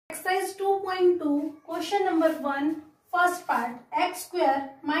Exercise 2.2, question number 1, first part, x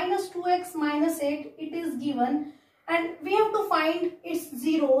square minus 2x minus 8, it is given and we have to find its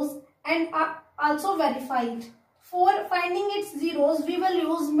zeros and also verify it. For finding its zeros, we will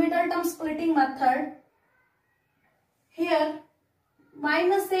use middle term splitting method. Here,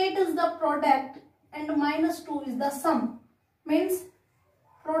 minus 8 is the product and minus 2 is the sum. Means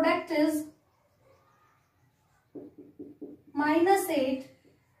product is minus 8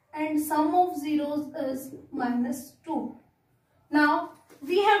 and sum of zeros is minus 2. Now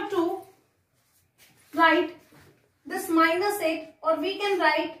we have to write this minus 8, or we can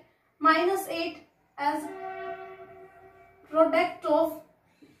write minus 8 as product of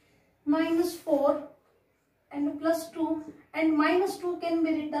minus 4 and plus 2, and minus 2 can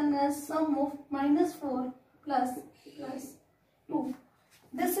be written as sum of minus 4 plus 2.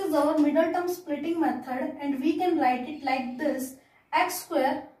 This is our middle term splitting method and we can write it like this: x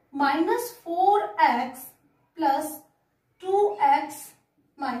square minus 4x plus 2x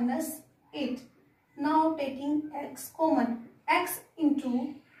minus 8. Now taking x common, x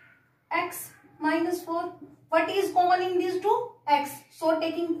into x minus 4. What is common in these two? X. So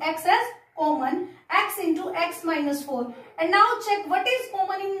taking x as common, x into x minus 4. And now check what is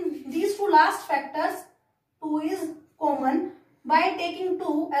common in these two last factors. 2 is common. By taking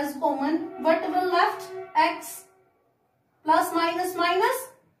 2 as common, what will left? X plus minus minus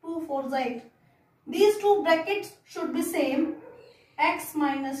 2 4 8. These two brackets should be same, x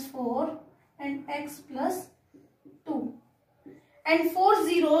minus 4 and x plus 2. And for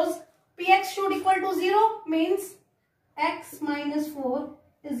zeros, px should equal to 0, means x minus 4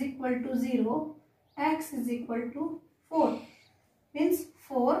 is equal to 0, x is equal to 4, means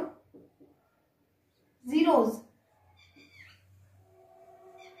 4 zeros.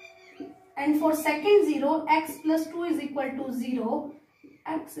 And for second zero, x plus 2 is equal to 0,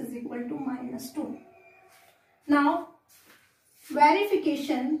 x is equal to minus 2. Now,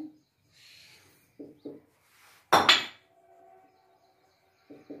 verification.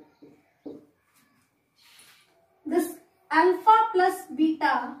 This alpha plus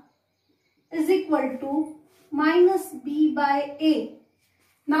beta is equal to minus b by a.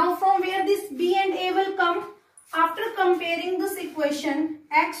 Now, from where this b and a will come? After comparing this equation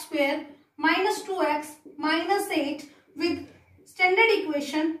x square minus 2x minus 8 with standard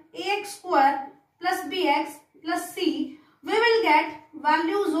equation ax square plus bx plus c, we will get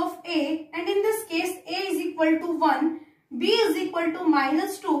values of a, and in this case a is equal to 1, b is equal to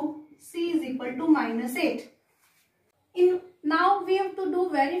minus 2, c is equal to minus 8. Now we have to do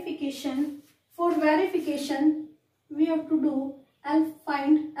verification. For verification, we have to do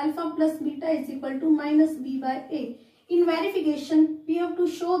find alpha plus beta is equal to minus b by a. In verification, we have to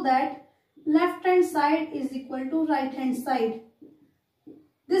show that left hand side is equal to right hand side.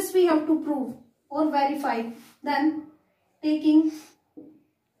 This we have to prove or verify. Then taking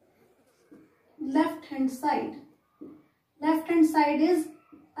left hand side is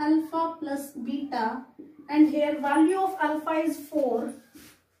alpha plus beta, and here value of alpha is 4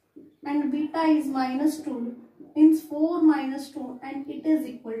 and beta is minus 2, means 4 minus 2, and it is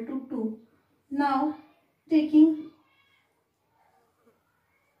equal to 2. Now taking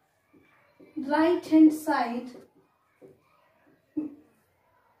right hand side,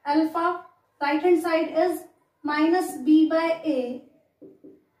 alpha right hand side is minus b by a,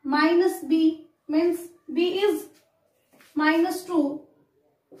 minus b means b is minus 2,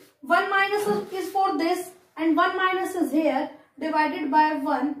 1 minus is for this and 1 minus is here, divided by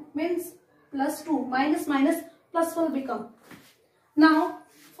 1 means plus 2, minus minus plus will become. Now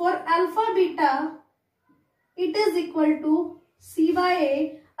for alpha beta, it is equal to c by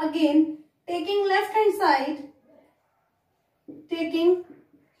a. Again taking left hand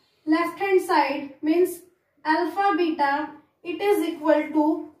side means alpha beta, it is equal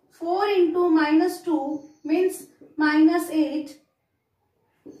to 4 into minus 2 means minus 8,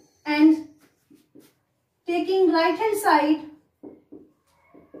 and taking right hand side,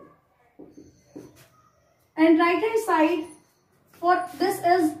 and right hand side for this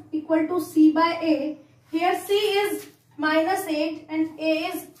is equal to c by a. Here c is minus 8 and a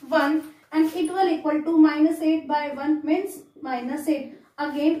is 1, and it will equal to minus 8 by 1 means minus 8.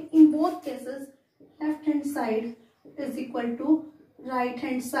 Again in both cases left hand side is equal to right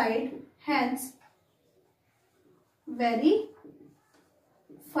hand side, hence verified.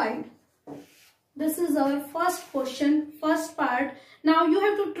 This is our first question, first part. Now you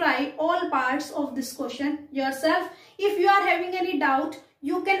have to try all parts of this question yourself. If you are having any doubt,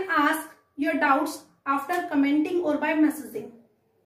 you can ask your doubts after commenting or by messaging.